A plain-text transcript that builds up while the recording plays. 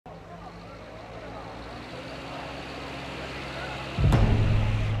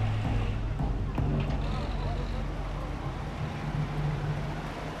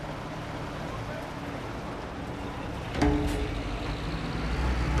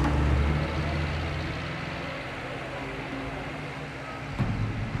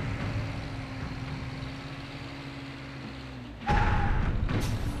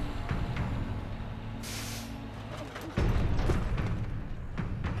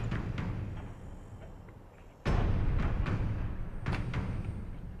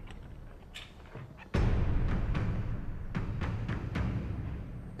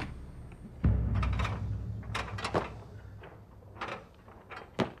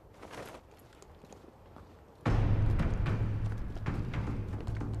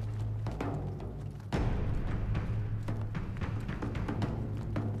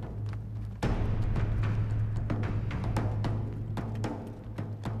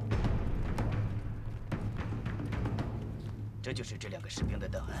这就是这2个士兵的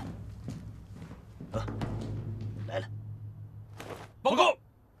档案。来了。报告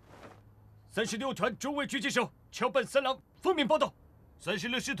！36团中尉狙击手桥本三郎奉命报道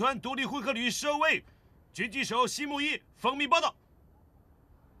：36师团独立混合旅12位狙击手西木一奉命报道。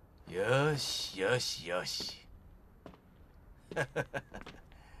よしよしよし。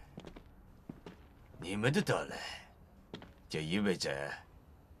你们的到来，就意味着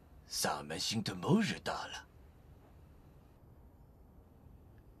萨满星的末日到了。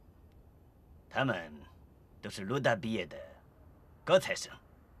他们都是鲁大毕业的高材生，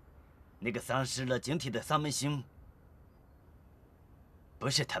那个丧失了警惕的萨门星不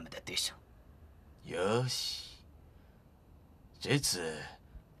是他们的对手。よし，这次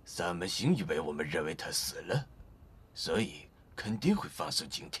萨门星以为我们认为他死了，所以肯定会放松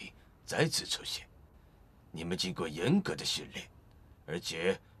警惕，再次出现。你们经过严格的训练，而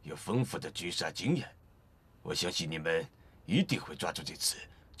且有丰富的狙杀经验，我相信你们一定会抓住这次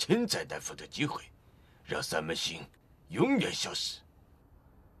千载难逢的机会，让萨门星永远消失。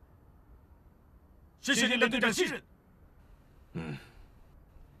谢谢您的队长信任。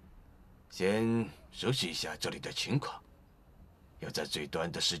先熟悉一下这里的情况，要在最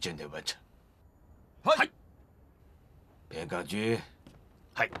短的时间内完成。嗨。边港局，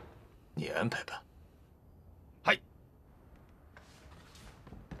嗨，你安排吧。嗨，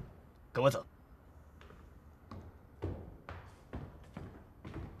跟我走。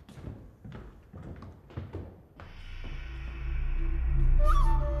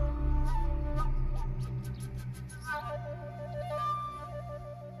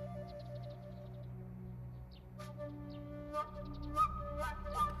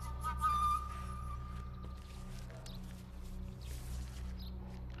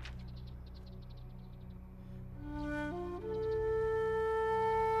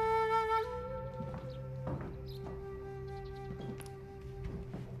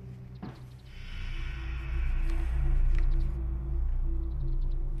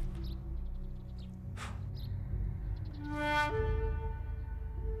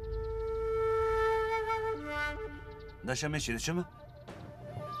那上面写的什么？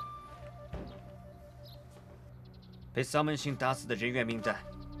被萨门星打死的人员名单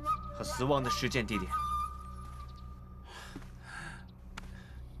和死亡的时间地点。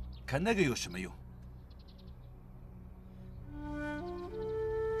看那个有什么用？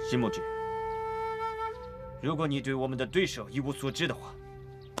石木君，如果你对我们的对手一无所知的话，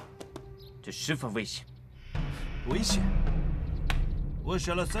这十分危险。危险？我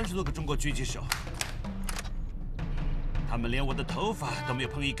杀了30多个中国狙击手。他们连我的头发都没有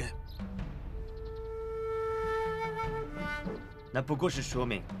碰一根，那不过是说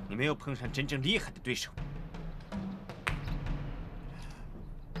明你没有碰上真正厉害的对手。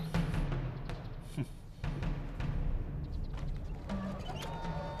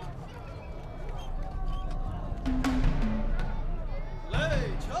来，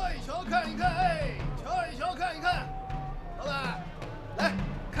瞧一瞧，看一看，哎，瞧一瞧，看一看，老板，来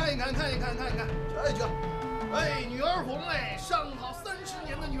看一看，看一看，看一看，瞧一瞧。哎，女儿红哎，上好30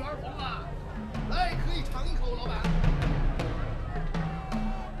年的女儿红啊！来，可以尝一口，老板。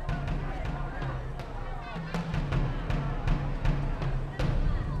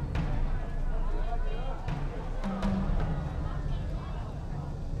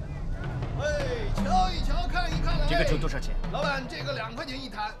哎，瞧一瞧，看一看，这个酒多少钱？老板，这个2块钱一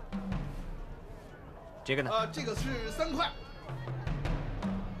坛。这个呢？这个是3块。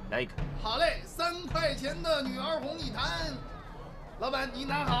来一个。好嘞，3块钱的女儿红一坛，老板你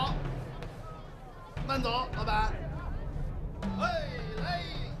拿好，慢走，老板。哎，来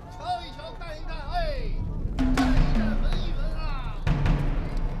瞧一瞧，看一看，哎，站一站，闻一闻啊，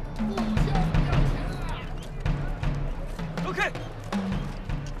不香不要钱啊。OK。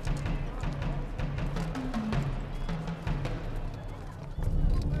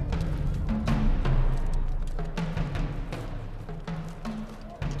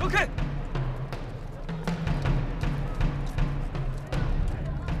OK。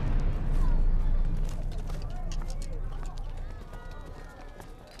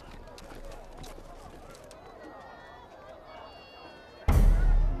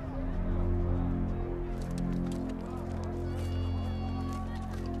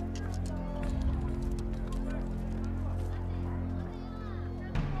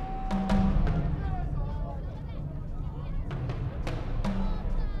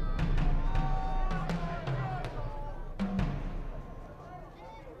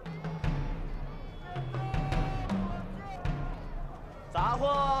杂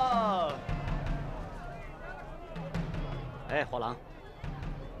货！哎，火狼，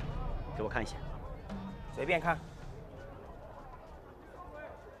给我看一下。随便看。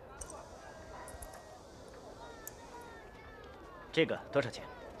这个多少钱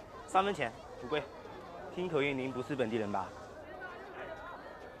？3分钱，不贵。听口音，您不是本地人吧？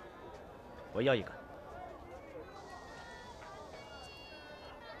我要一个。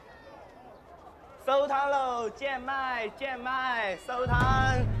收摊喽，贱卖，贱卖，收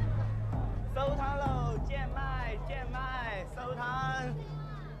摊。收摊喽，贱卖，贱卖，收摊。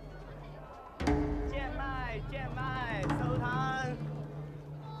贱卖，贱卖，收摊。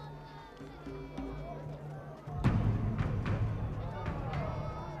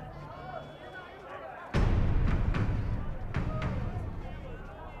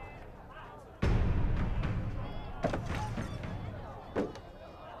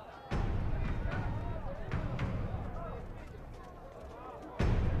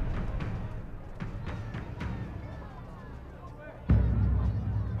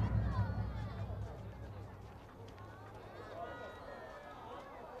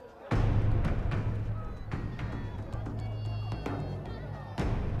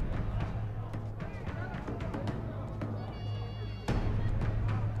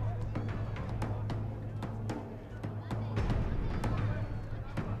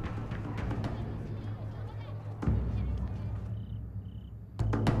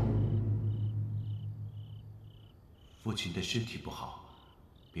 父亲的身体不好，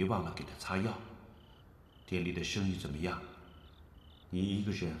别忘了给他擦药。店里的生意怎么样？你一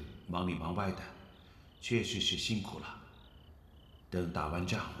个人忙里忙外的，确实是辛苦了。等打完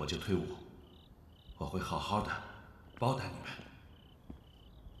仗我就退伍，我会好好的报答你们。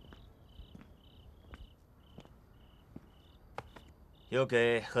又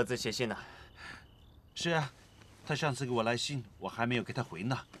给何子写信了？是啊，他上次给我来信，我还没有给他回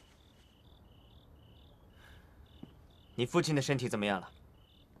呢。 你父亲的身体怎么样了？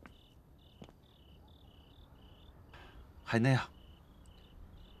还那样。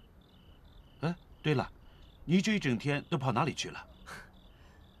哎，对了，你这一整天都跑哪里去了？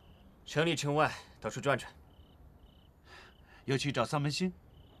城里城外到处转转。又去找桑门星？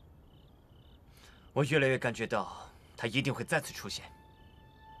我越来越感觉到他一定会再次出现。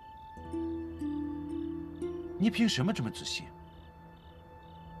你凭什么这么自信？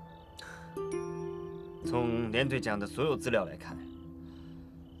 从连队长的所有资料来看，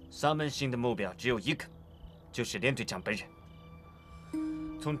沙门星的目标只有一个，就是连队长本人。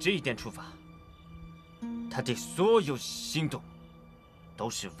从这一点出发，他的所有行动都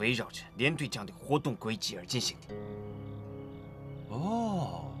是围绕着连队长的活动轨迹而进行的。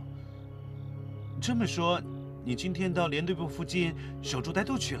哦，这么说，你今天到连队部附近守株待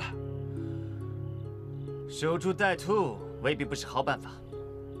兔去了？守株待兔未必不是好办法。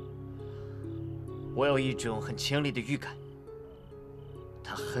 我有一种很强烈的预感，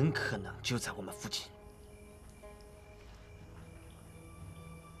他很可能就在我们附近。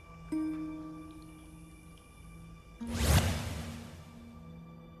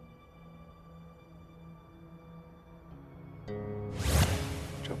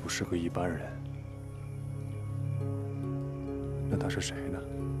这不是个一般人，那他是谁呢？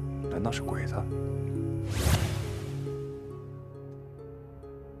难道是鬼子？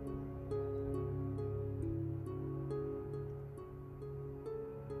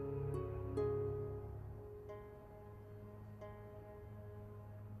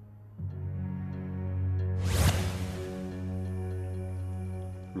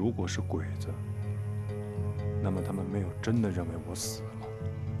 如果是鬼子，那么他们没有真的认为我死了，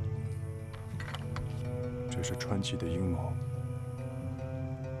这是川崎的阴谋。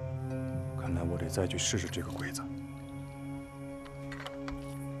看来我得再去试试这个鬼子。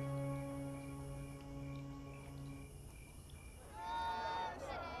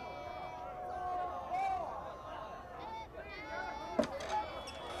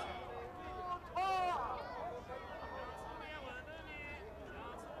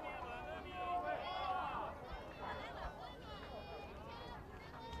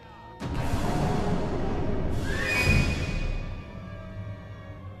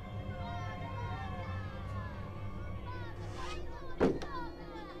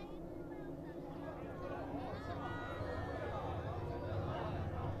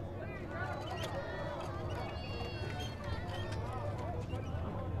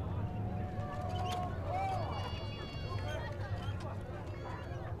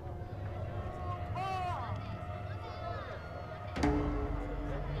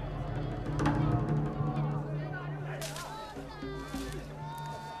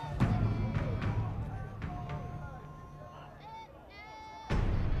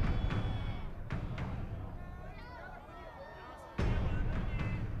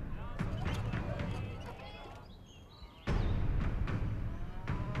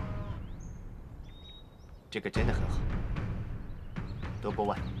这个真的很好。德国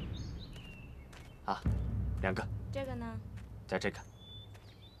碗。啊，2个。这个呢？加这个，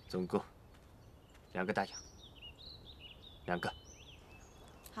总共2个大洋。2个。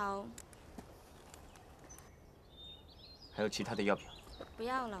好。还有其他的要不要？不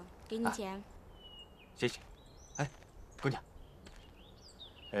要了，给你钱。谢谢。哎，姑娘。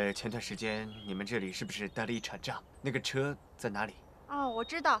前段时间你们这里是不是打了一场仗？那个车在哪里？哦，我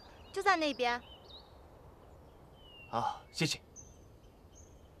知道，就在那边。哦，谢谢。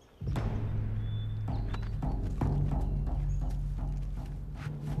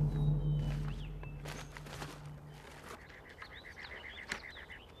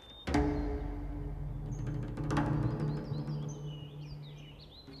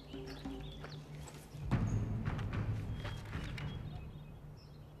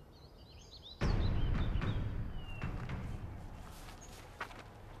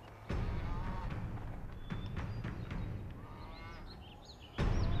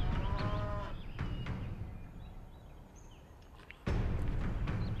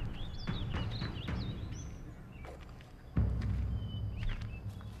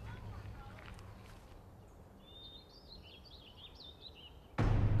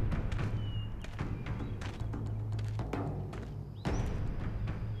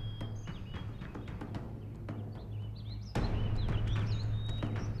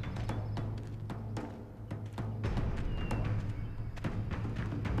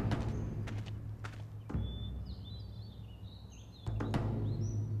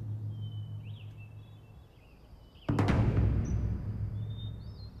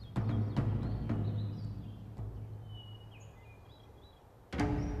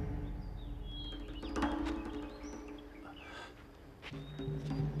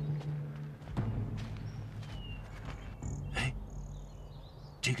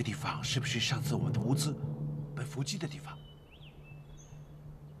这个地方是不是上次我的物资被伏击的地方？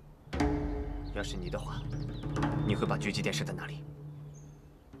要是你的话，你会把狙击点设在哪里？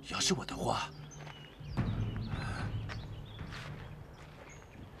要是我的话，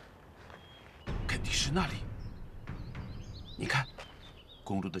肯定是那里。你看，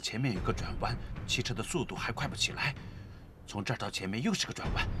公路的前面有个转弯，汽车的速度还快不起来。从这儿到前面又是个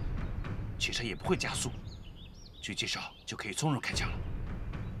转弯，汽车也不会加速，狙击手就可以从容开枪了。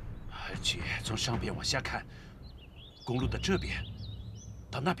而且从上边往下看，公路的这边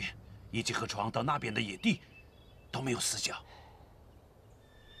到那边，以及河床到那边的野地，都没有死角。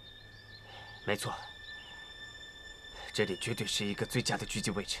没错，这里绝对是一个最佳的狙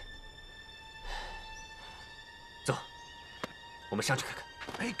击位置。走，我们上去看看。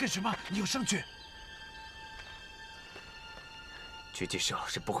哎，干什么？你要上去？狙击手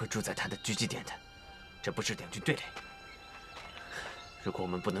是不会住在他的狙击点的，这不是两军对垒。如果我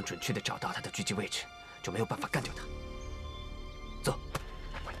们不能准确地找到他的狙击位置，就没有办法干掉他。走。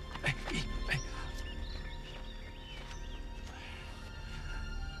哎。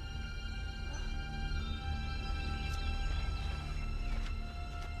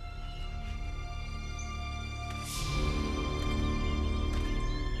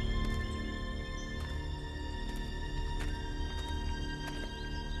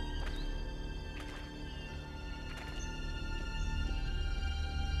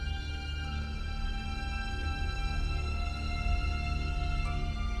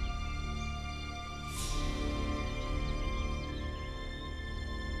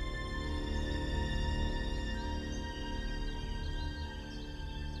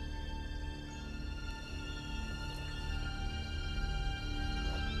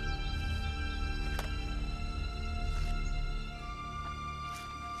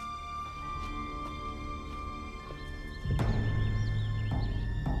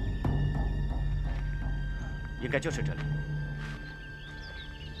应该就是这里。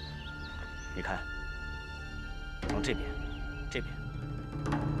你看，从这边，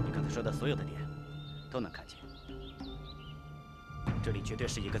你刚才说的所有的点都能看见。这里绝对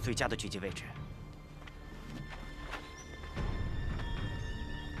是一个最佳的狙击位置。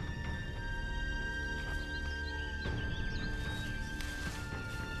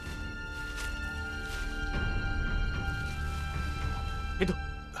别动！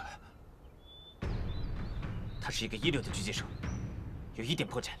他是一个一流的狙击手，有一点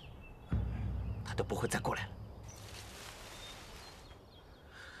破绽，他都不会再过来了。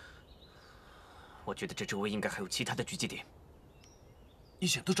我觉得这周围应该还有其他的狙击点。你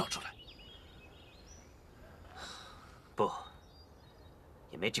想都找出来？不，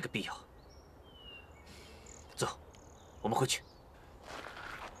也没这个必要。走，我们回去。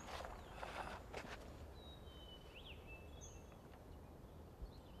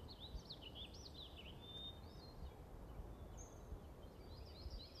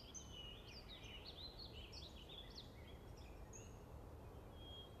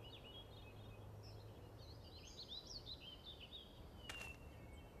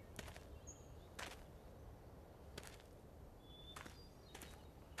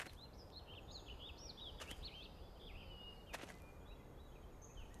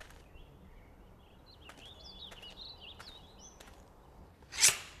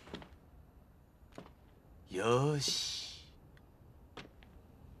哟西，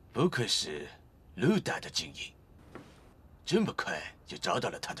不愧是陆大的精英，这么快就找到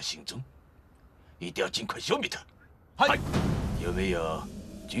了他的行踪，一定要尽快消灭他。嗨，有没有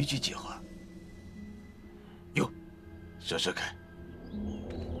狙击计划？有，说说看。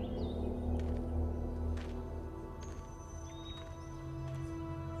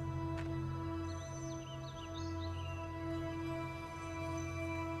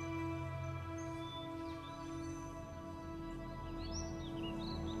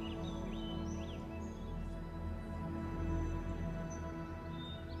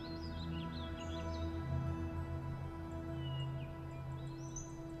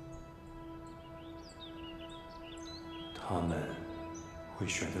他们会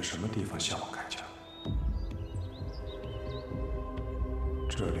选择什么地方向我开枪？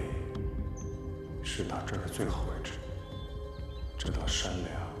这里是打这儿的最好位置，这道山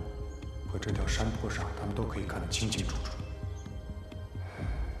梁和这条山坡上，他们都可以看得清清楚楚。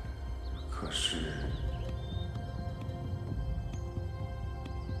可是，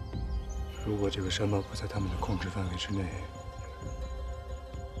如果这个山脉不在他们的控制范围之内，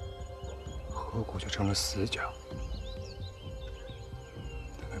河谷就成了死角。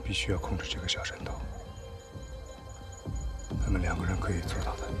必须要控制这个小山头，他们2个人可以做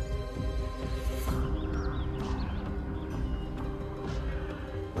到的。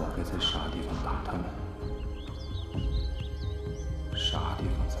我该在啥地方打他们？啥地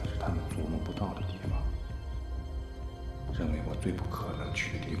方才是他们琢磨不到的地方？认为我最不可能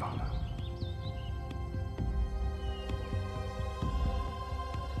去的地方呢？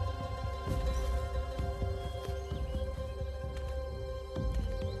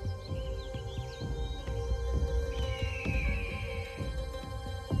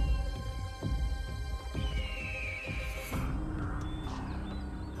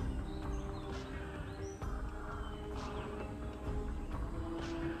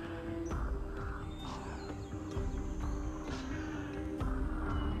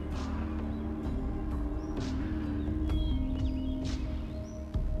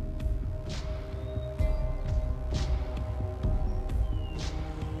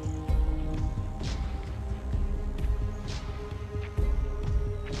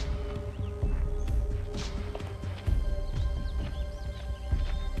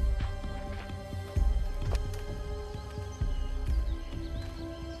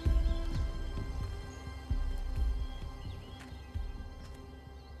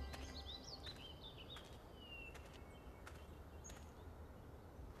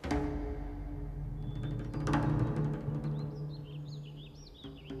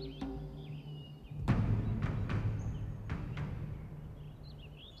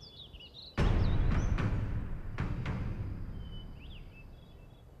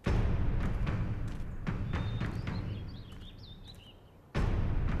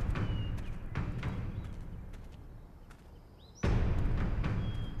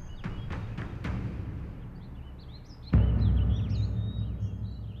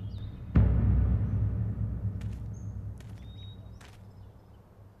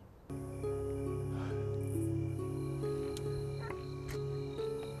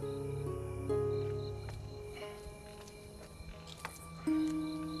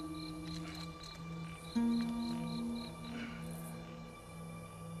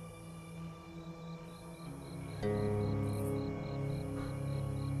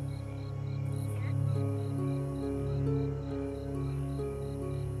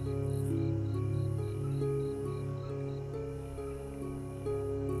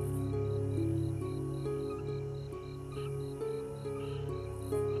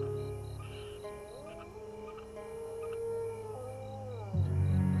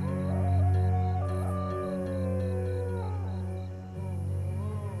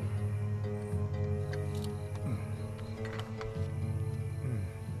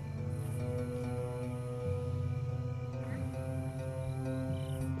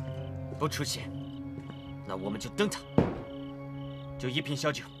不出现，那我们就蹬他。就1瓶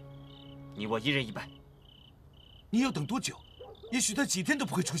小酒，你我1人1半。你要等多久？也许他几天都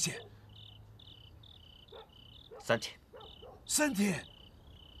不会出现。3天。3天？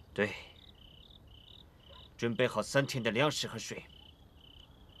对。准备好3天的粮食和水。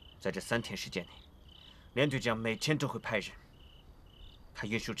在这3天时间内，连队长每天都会派人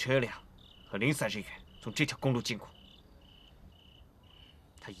运输车辆和零散人员从这条公路经过。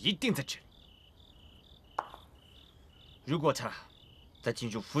他一定在这里。如果他在进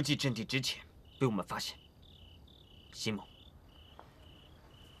入伏击阵地之前被我们发现，西蒙，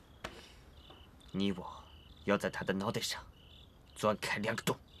你我要在他的脑袋上钻开2个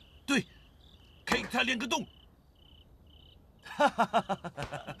洞。对，开他练个洞。哈哈哈哈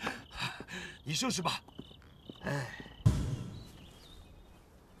哈！你收拾吧。哎。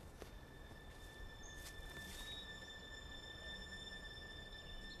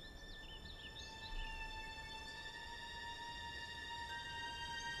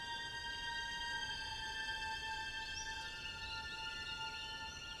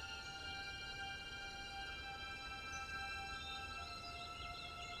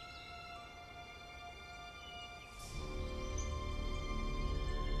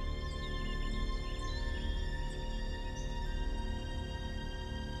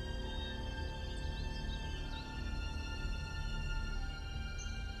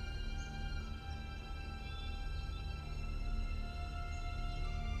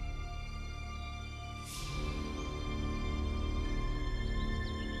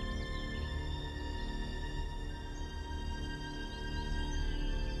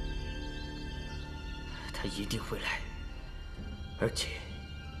 他一定会来，而且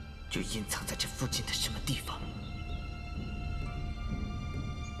就隐藏在这附近的什么地方。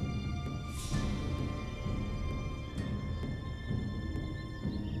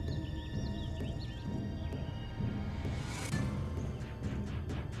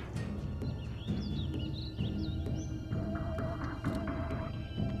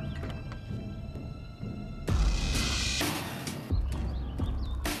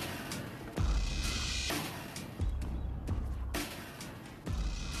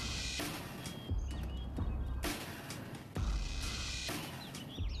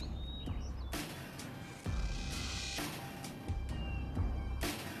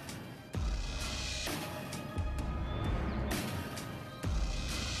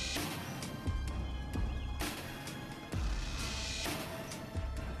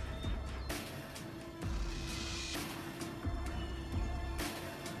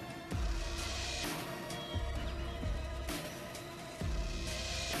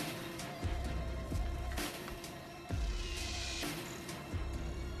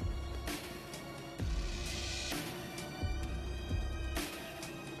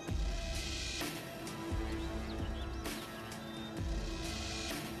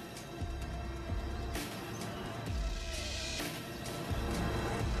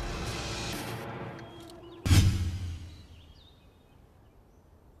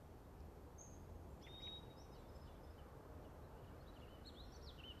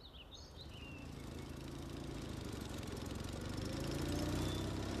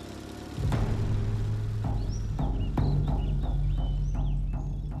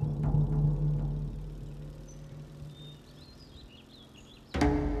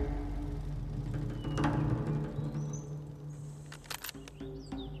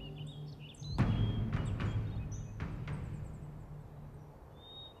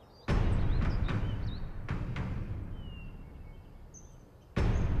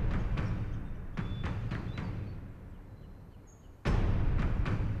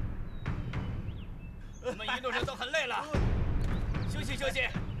我们一路上都很累了，休息休息。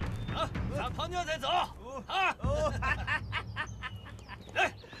啊，咱旁边再走。啊！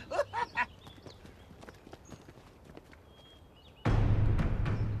来。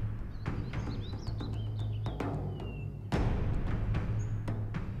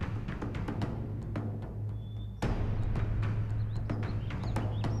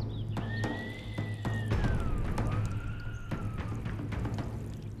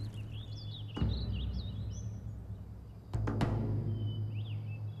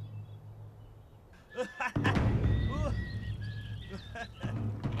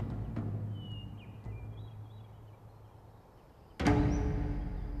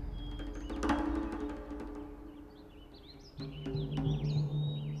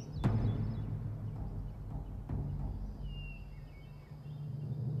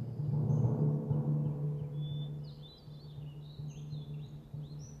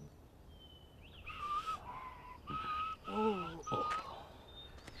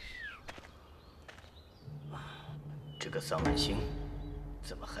这个丧门星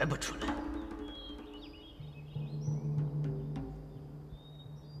怎么还不出来？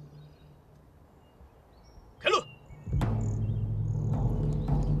开路！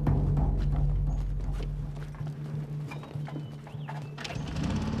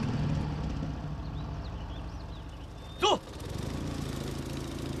走！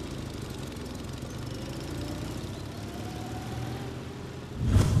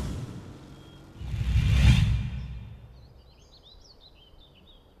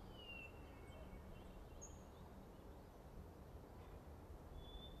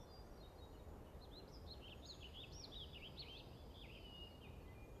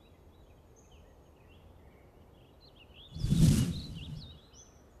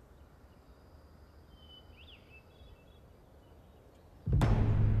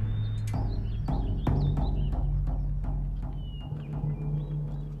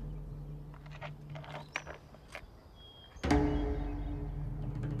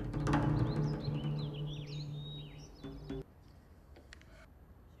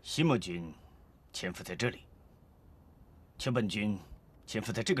西木军潜伏在这里，桥本军潜伏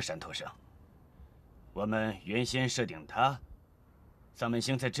在这个山头上。我们原先设定桑门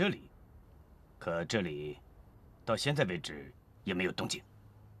星在这里，可这里到现在为止也没有动静。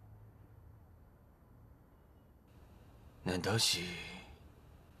难道是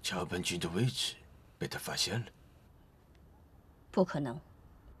桥本军的位置被他发现了？不可能，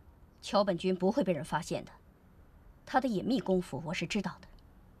桥本军不会被人发现的。他的隐秘功夫我是知道的。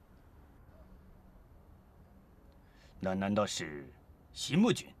那难道是西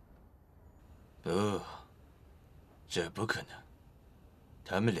木军？不，这不可能。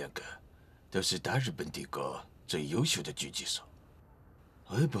他们两个都是大日本帝国最优秀的狙击手，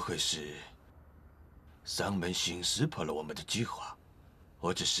会不会是桑门星识破了我们的计划，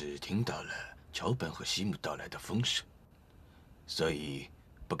或者是听到了桥本和西木到来的风声，所以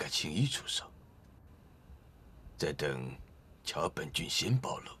不敢轻易出手，在等桥本军先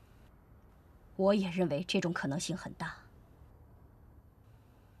暴露？我也认为这种可能性很大。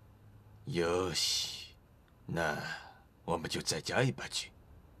よし，那我们就再加一把劲。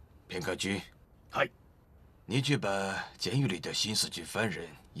片冈君，嗨，你去把监狱里的新四军犯人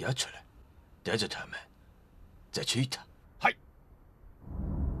押出来，带着他们再去一趟。嗨。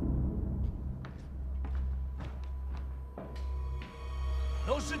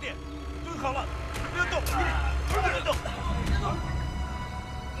老师弟，蹲好了，不要动，不能动。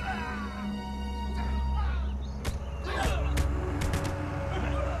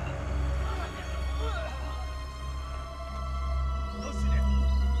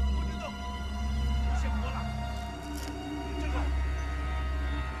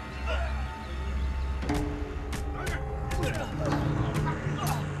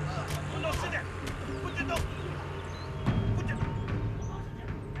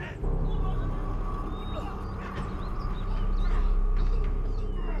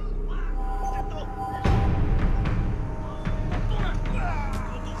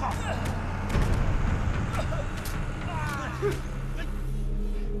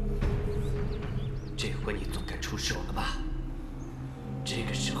这回你总该出手了吧？这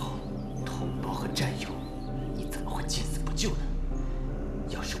个时候，同胞和战友，你怎么会见死不救呢？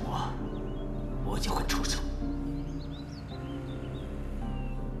要是我就会出手。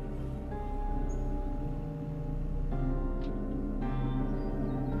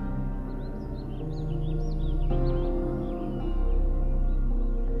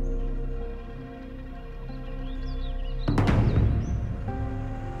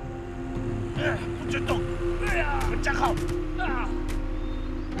不准动！站好！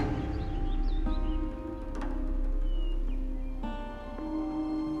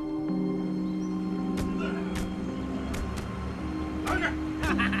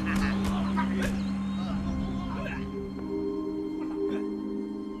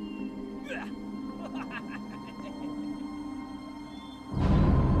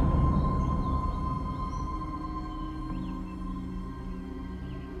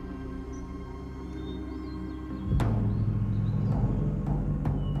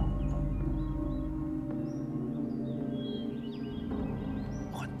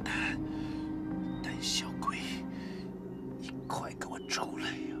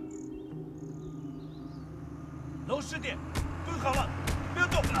老师弟，蹲好了，不要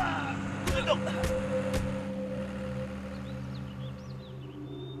动，不准动。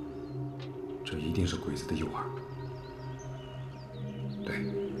这一定是鬼子的诱饵。对，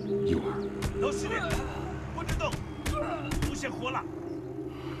诱饵。老师弟，不准动，不嫌活了。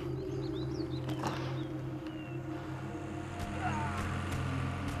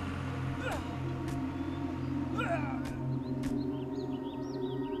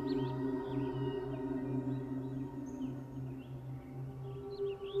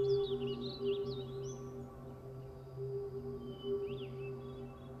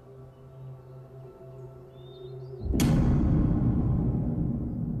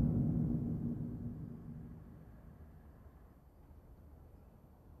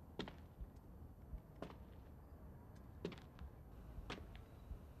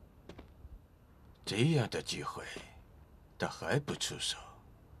这样的机会，他还不出手，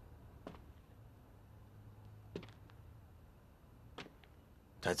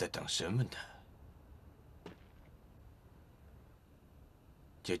他在等什么呢？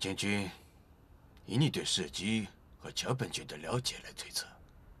九将军，以你对射击和桥本军的了解来推测，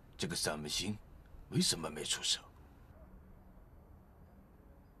这个萨门星为什么没出手？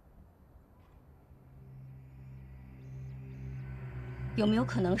有没有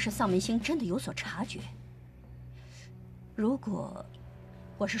可能是丧门星真的有所察觉？如果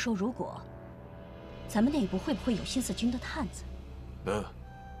咱们内部会不会有新四军的探子？不，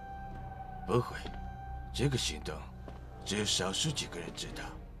不会，这个行动只有少数几个人知道，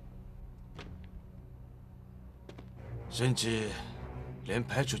甚至连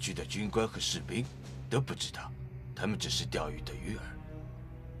派出去的军官和士兵都不知道，他们只是钓鱼的鱼饵。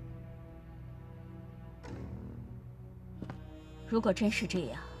如果真是这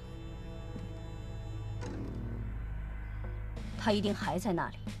样，他一定还在那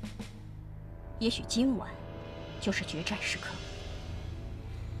里。也许今晚就是决战时刻。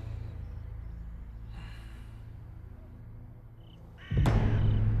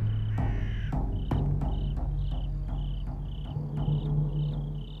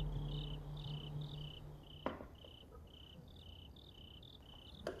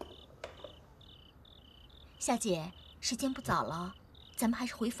夏姐，时间不早了，咱们还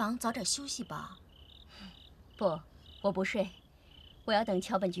是回房早点休息吧。不，我不睡，我要等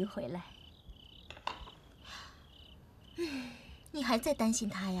桥本君回来。你还在担心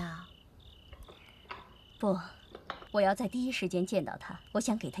他呀？不，我要在第一时间见到他，我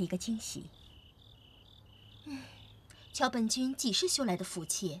想给他一个惊喜。桥本君几世修来的福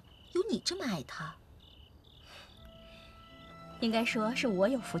气，有你这么爱他？应该说是我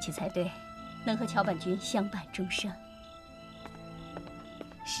有福气才对，能和桥本君相伴终生。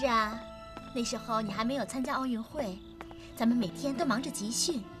是啊，那时候你还没有参加奥运会，咱们每天都忙着集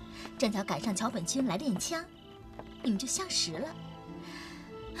训，正巧赶上桥本君来练枪，你们就相识了。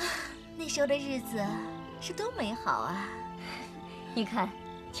那时候的日子是多美好啊！你看，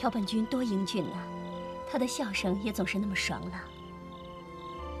桥本君多英俊呐，他的笑声也总是那么爽朗。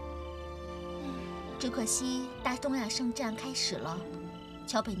只可惜大东亚圣战开始了，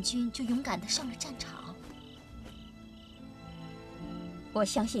桥本君就勇敢地上了战场。我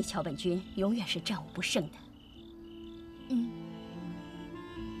相信桥本君永远是战无不胜的。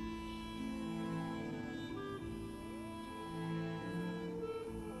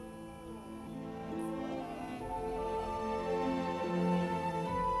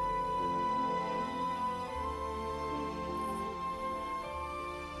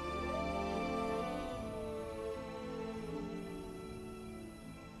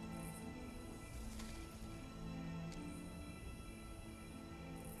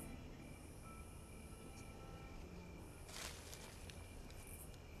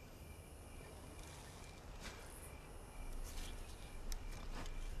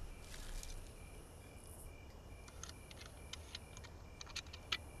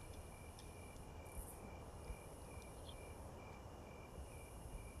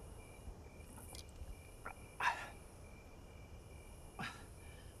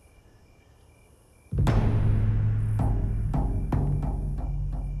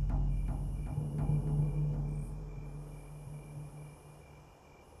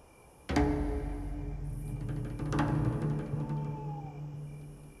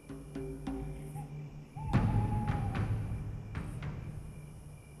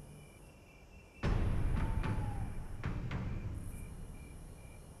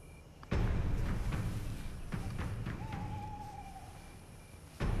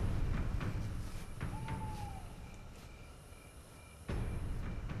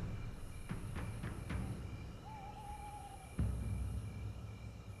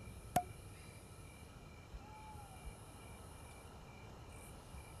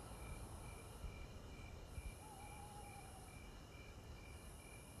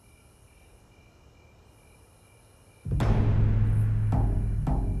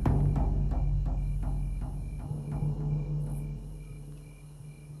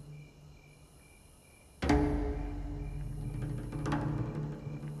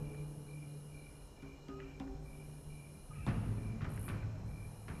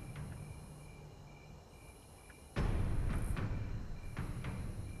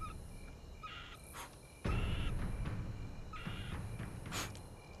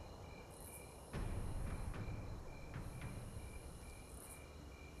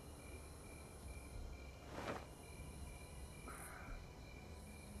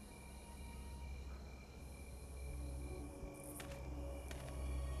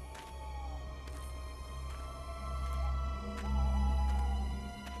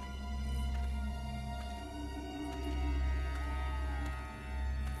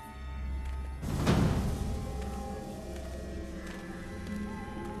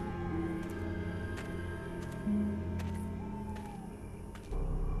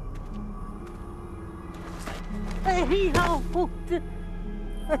哎呀，我这，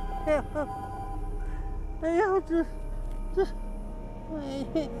哎呀，哎呀，这，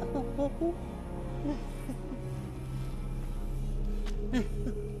哎呀，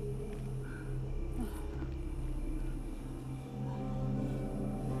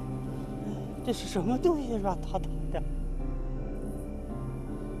这是什么东西软塌塌的？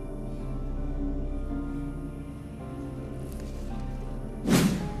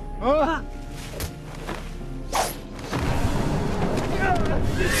啊！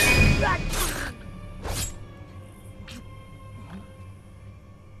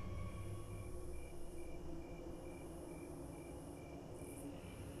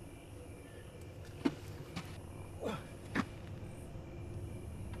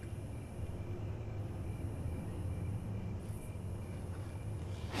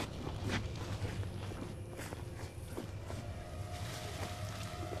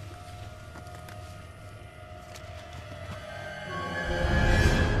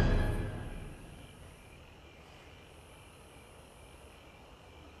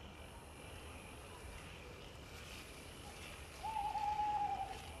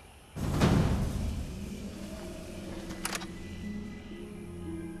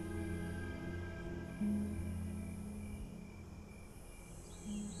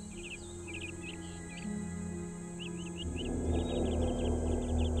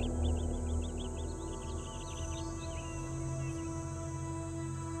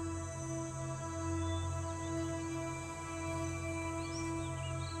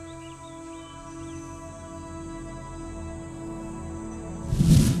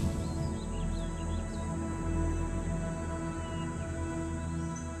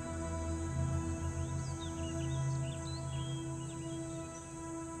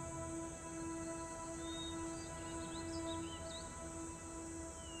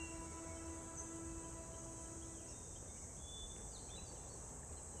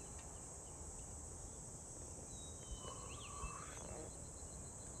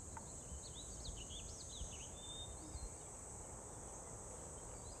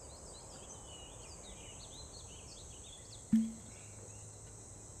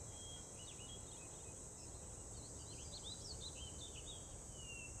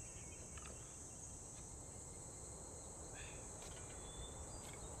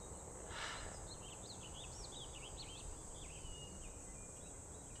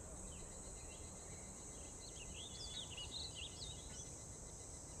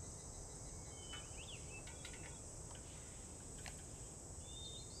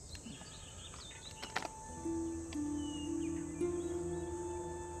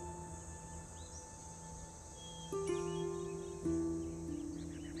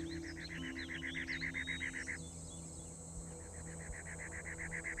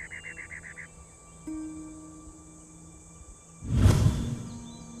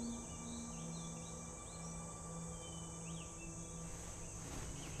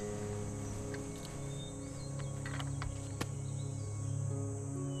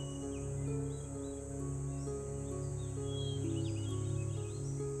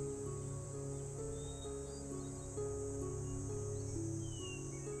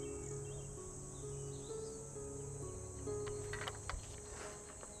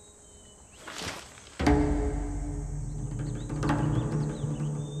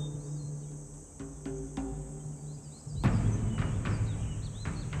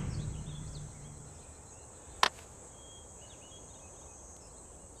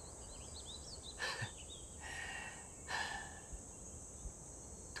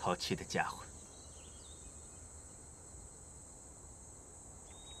淘气的家伙！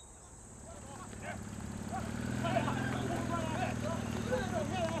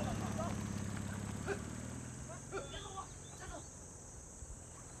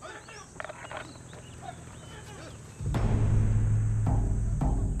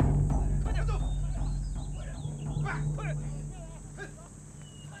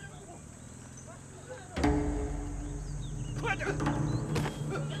快点！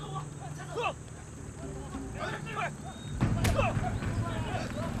别动我！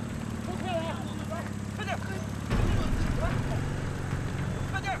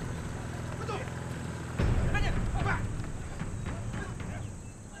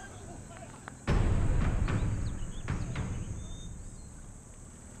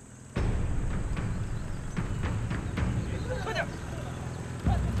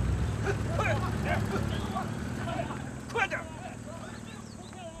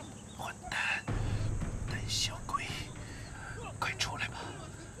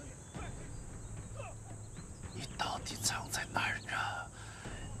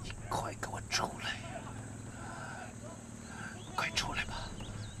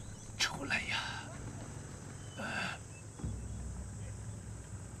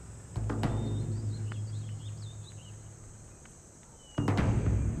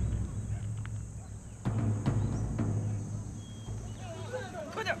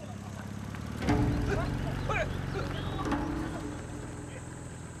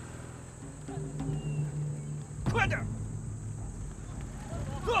点，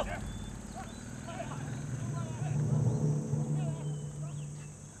坐。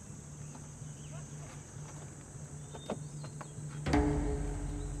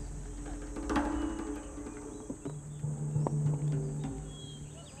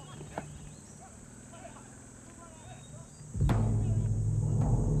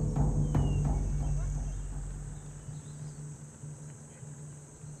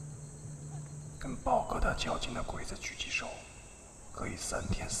跟豹哥他较劲的鬼子狙击手，可以3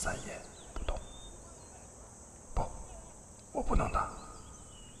天3夜不动。不，我不能打，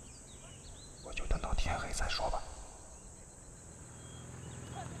我就等到天黑再说吧。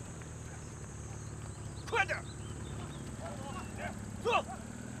快点，坐，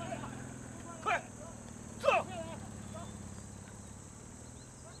快，坐。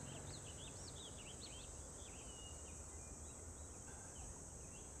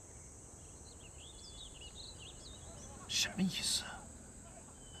什么意思？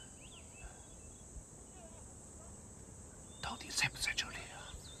到底在不在这里啊？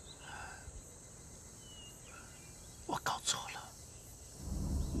我搞错了。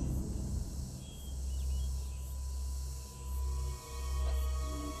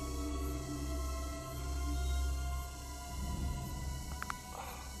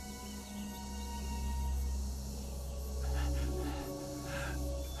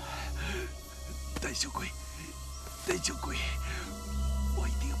胆小鬼！胆小鬼！我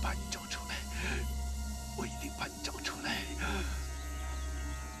一定要把你找出来！我一定把你找出来！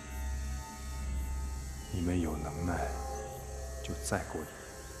你们有能耐，就再过一夜。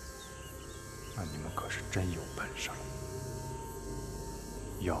那你们可是真有本事了。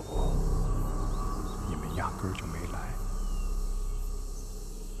要不，你们压根儿就没来。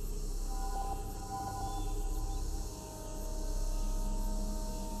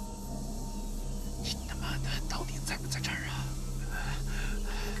你他妈的到底在不在这儿啊？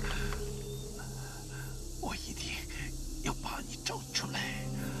我一定要把你找出来！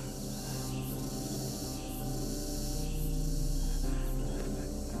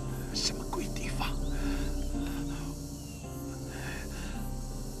什么鬼地方？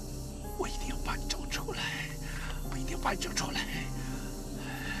我一定要把你找出来！我一定要把你找出来！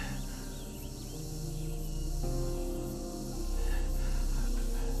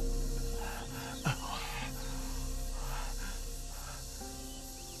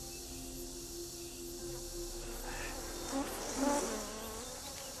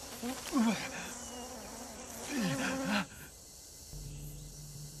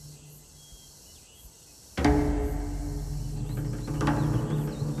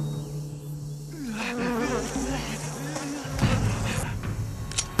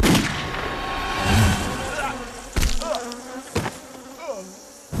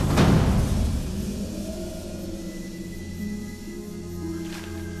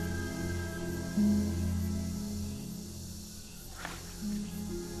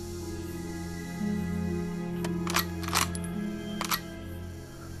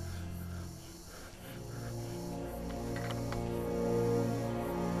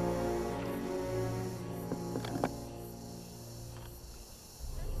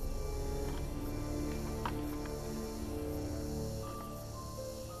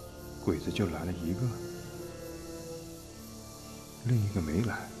鬼子就来了一个，另一个没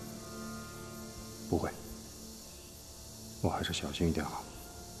来。不会，我还是小心一点好。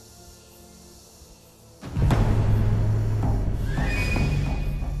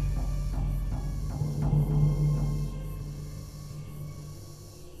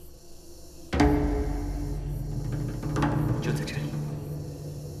就在这里，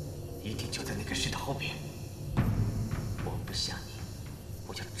一定就在那个石头后边。我不想你，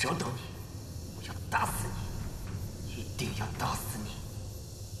我要找到你，我要打死你，一定要打死你。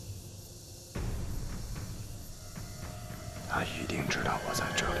他一定知道我在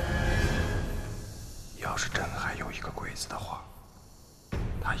这里。要是真还有一个鬼子的话，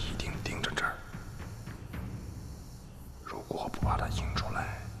他一定盯着这儿。如果不把他引出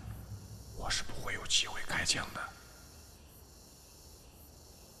来，我是不会有机会开枪的。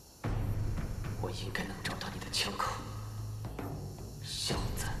我应该能找到你的枪口，小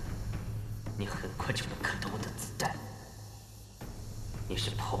子，你很快就能看到我的子弹，你是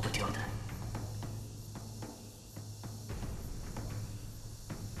跑不掉的。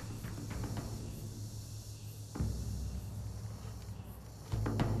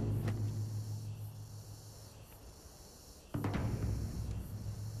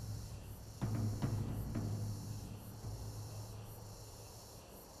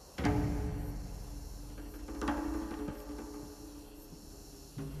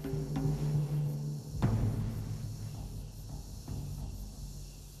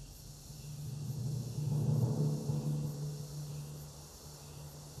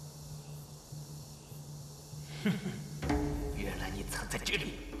原来你藏在这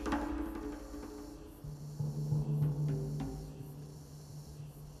里。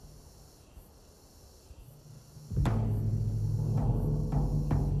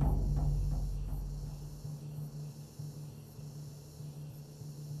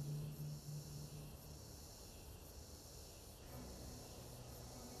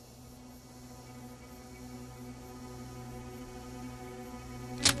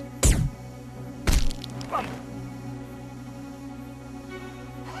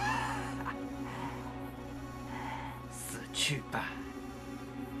死去吧！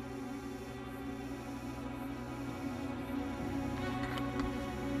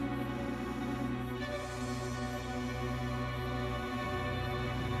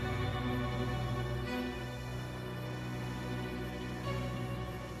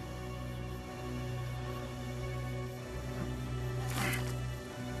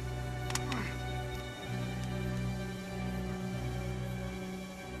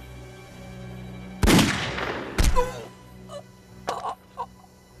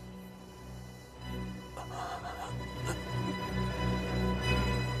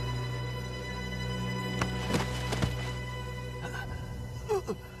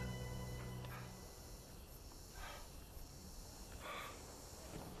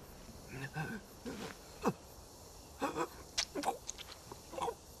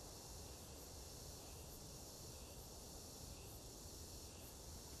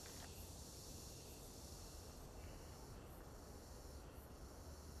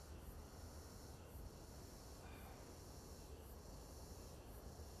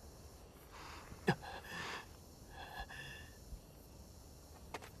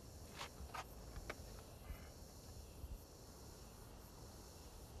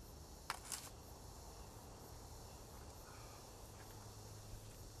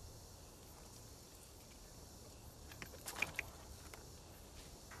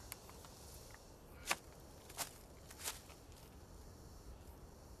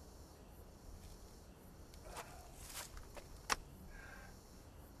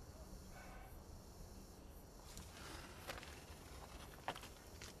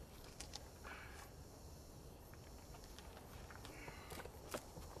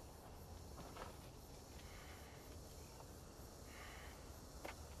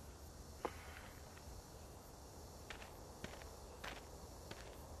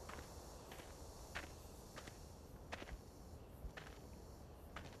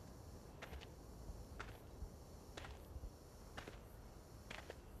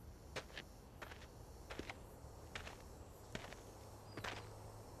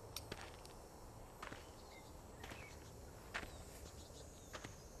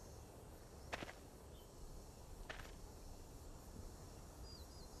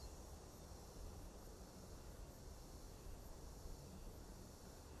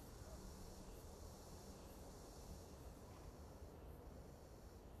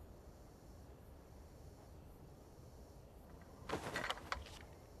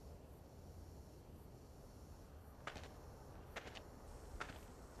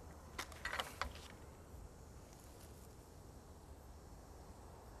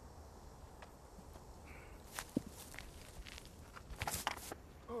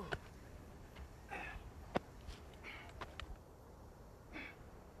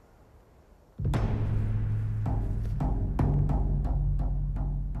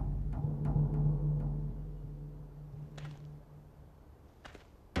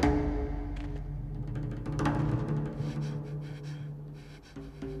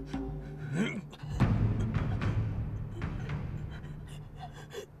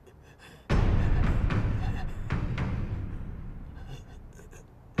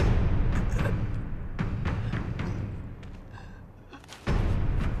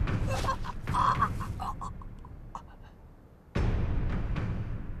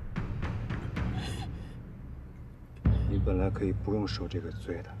本来可以不用受这个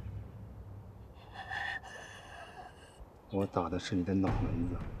罪的，我打的是你的脑门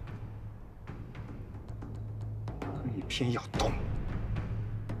子，可你偏要动。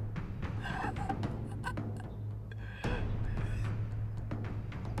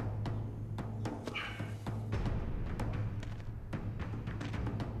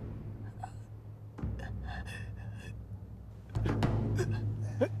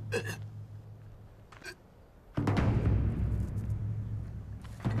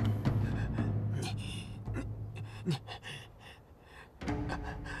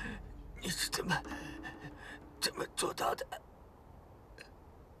你是怎么做到的？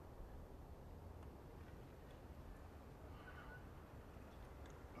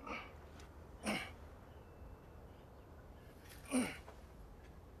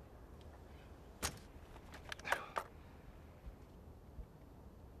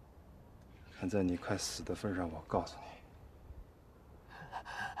看在你快死的份上，我告诉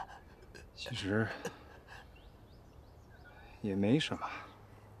你，其实也没什么，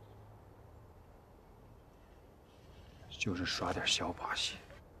就是耍点小把戏。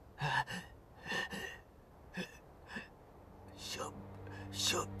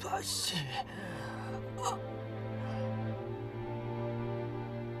小把戏。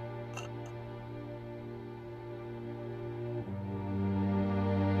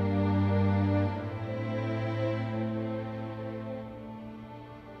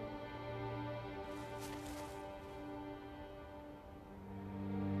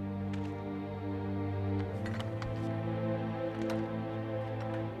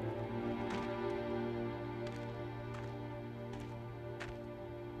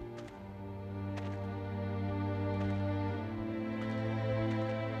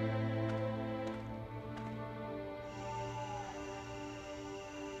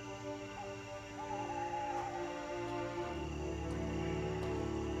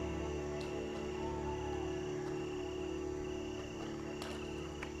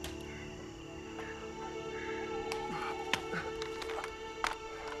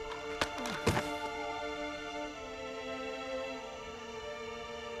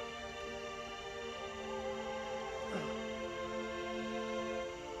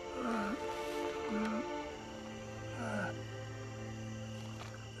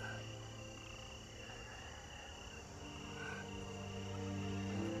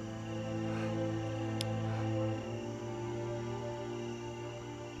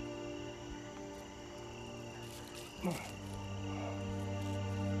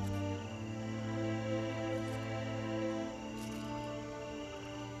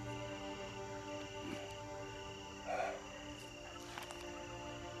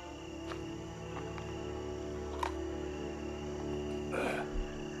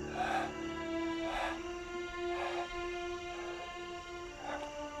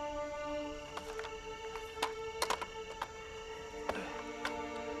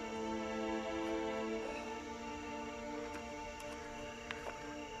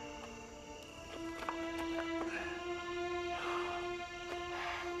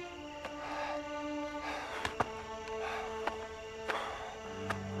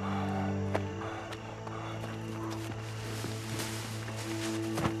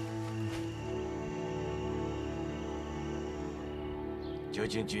九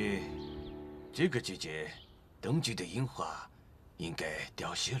将军，这个季节冬季的樱花应该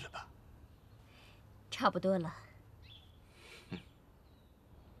凋谢了吧？差不多了。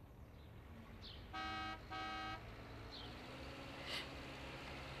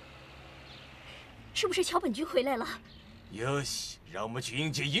是不是桥本君回来了？哟西，让我们去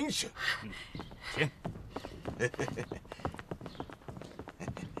迎接英雄。请。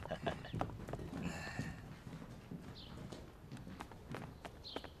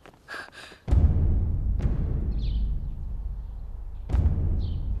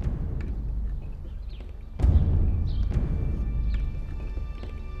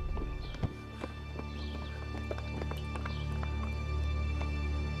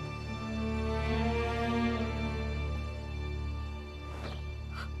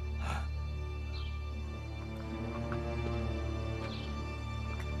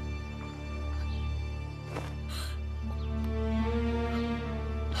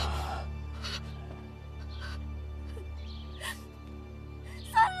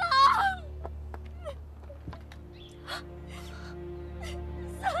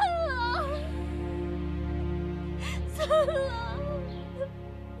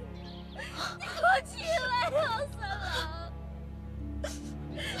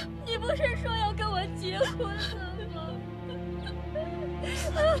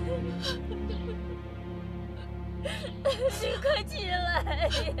你快起来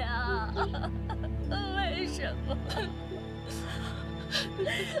呀！为什么？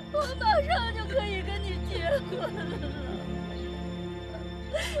我马上就可以跟你结婚了。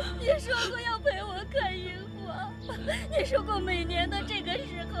你说过要陪我看樱花，你说过每年的这个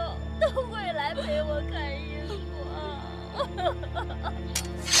时候都会来陪我看樱花。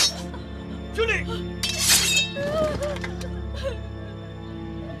经理。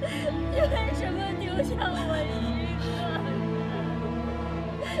你为什么丢下我一个人？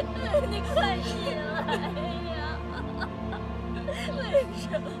你快起来呀！为什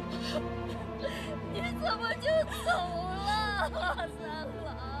么？你怎么就走了，三郎？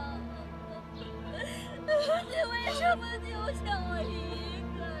你为什么丢下我一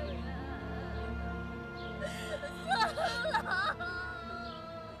个人？三郎。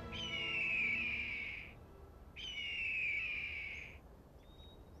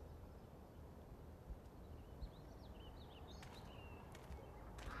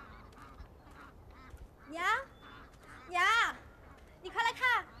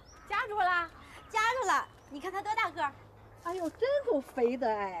呦，真够肥的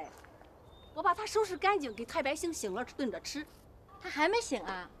哎！我把他收拾干净，给太白星醒了炖着吃。他还没醒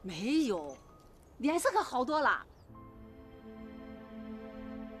啊？没有，脸色可好多了。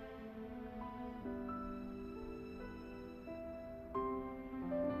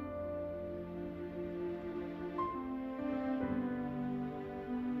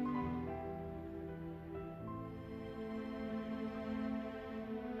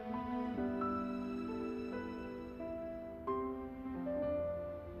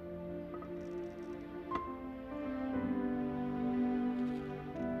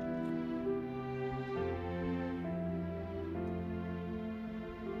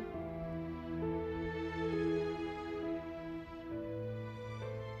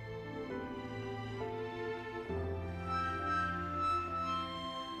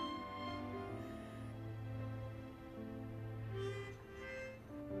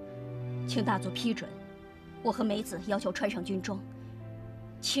请大佐批准，我和梅子要求穿上军装，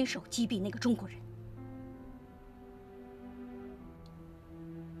亲手击毙那个中国人。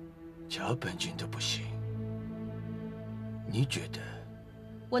桥本君都不行，你觉得？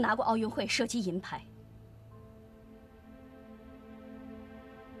我拿过奥运会射击银牌。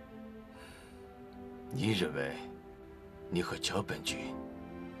你认为，你和桥本君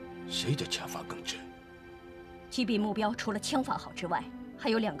谁的枪法更准？击毙目标除了枪法好之外，还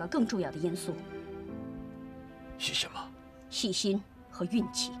有2个更重要的因素，是什么？细心和运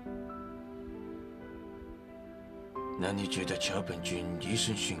气。那你觉得桥本君一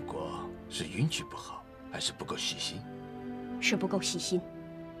生殉国是运气不好，还是不够细心？是不够细心。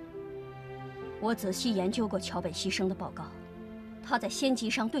我仔细研究过桥本牺牲的报告，他在先击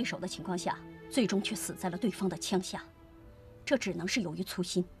伤对手的情况下，最终却死在了对方的枪下，这只能是由于粗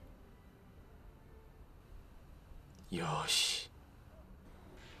心。よし。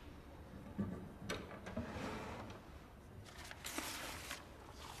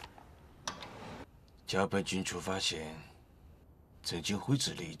桥本君出发前，曾经绘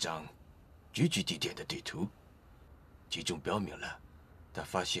制了一张狙击地点的地图，其中标明了他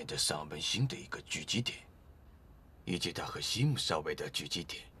发现的上门星的一个狙击点，以及他和西姆少尉的狙击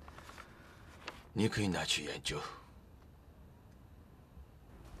点。你可以拿去研究。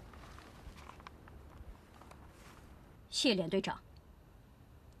谢连队长。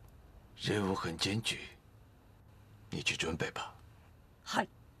任务很艰巨，你去准备吧。嗨。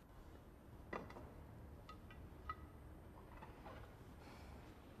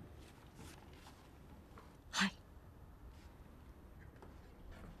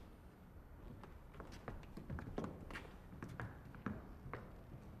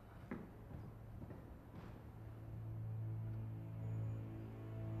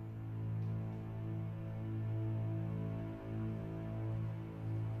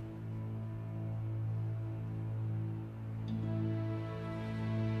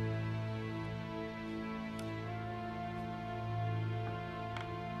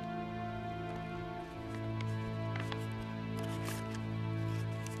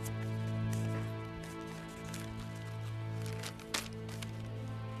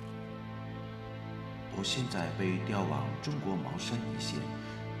我现在被调往中国茅山一线，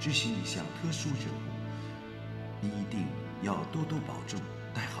执行一项特殊任务。你一定要多多保重，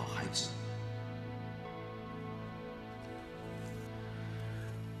带好孩子。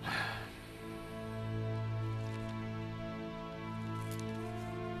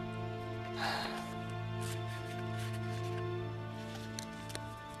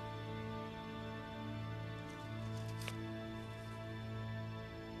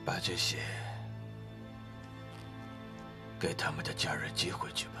把这些给他们的家人寄回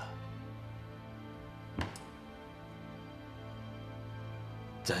去吧，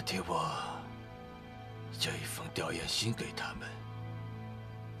再替我写一封吊唁信给他们。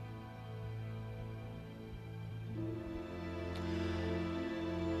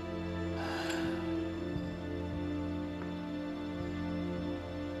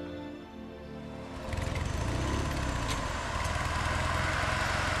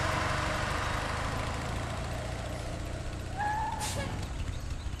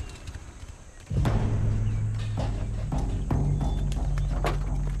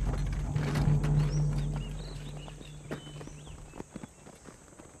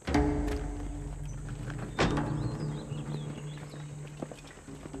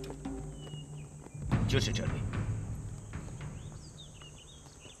就是这里。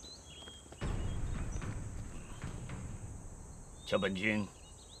桥本君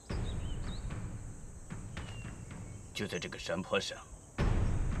就在这个山坡上，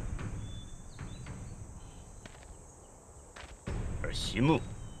而西木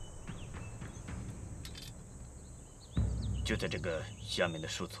就在这个下面的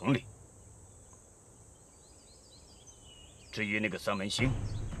树丛里。至于那个丧门星，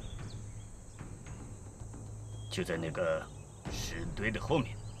就在那个石堆的后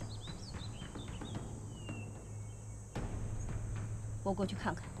面。我过去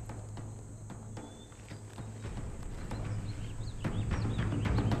看看。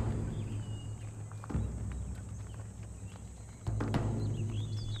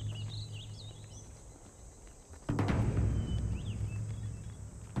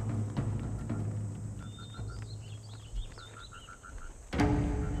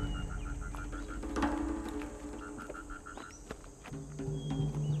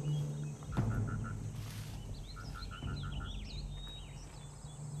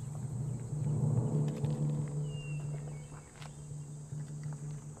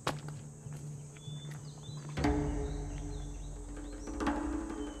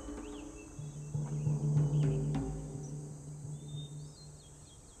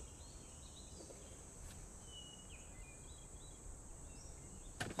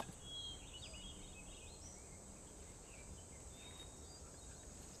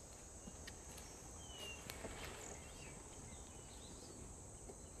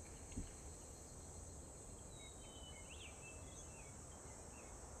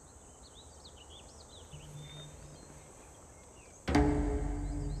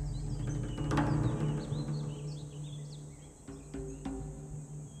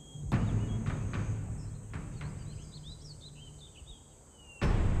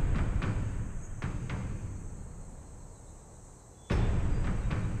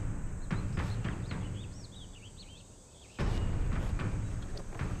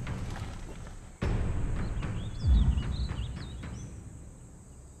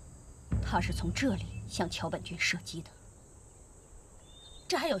他是从这里向桥本君射击的。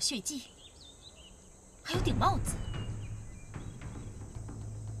这还有血迹，还有顶帽子。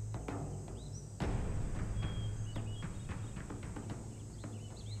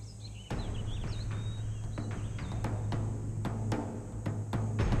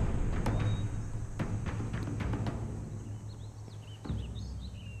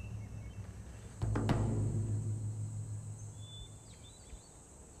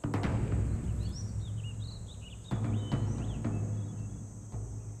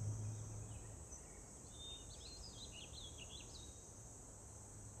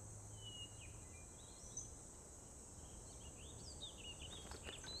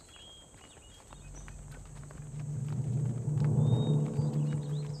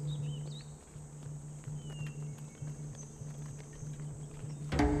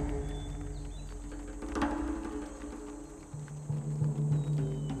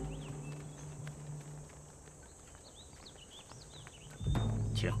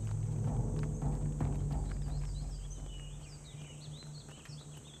请。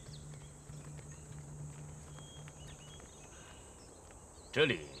这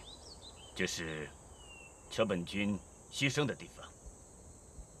里就是桥本君牺牲的地方。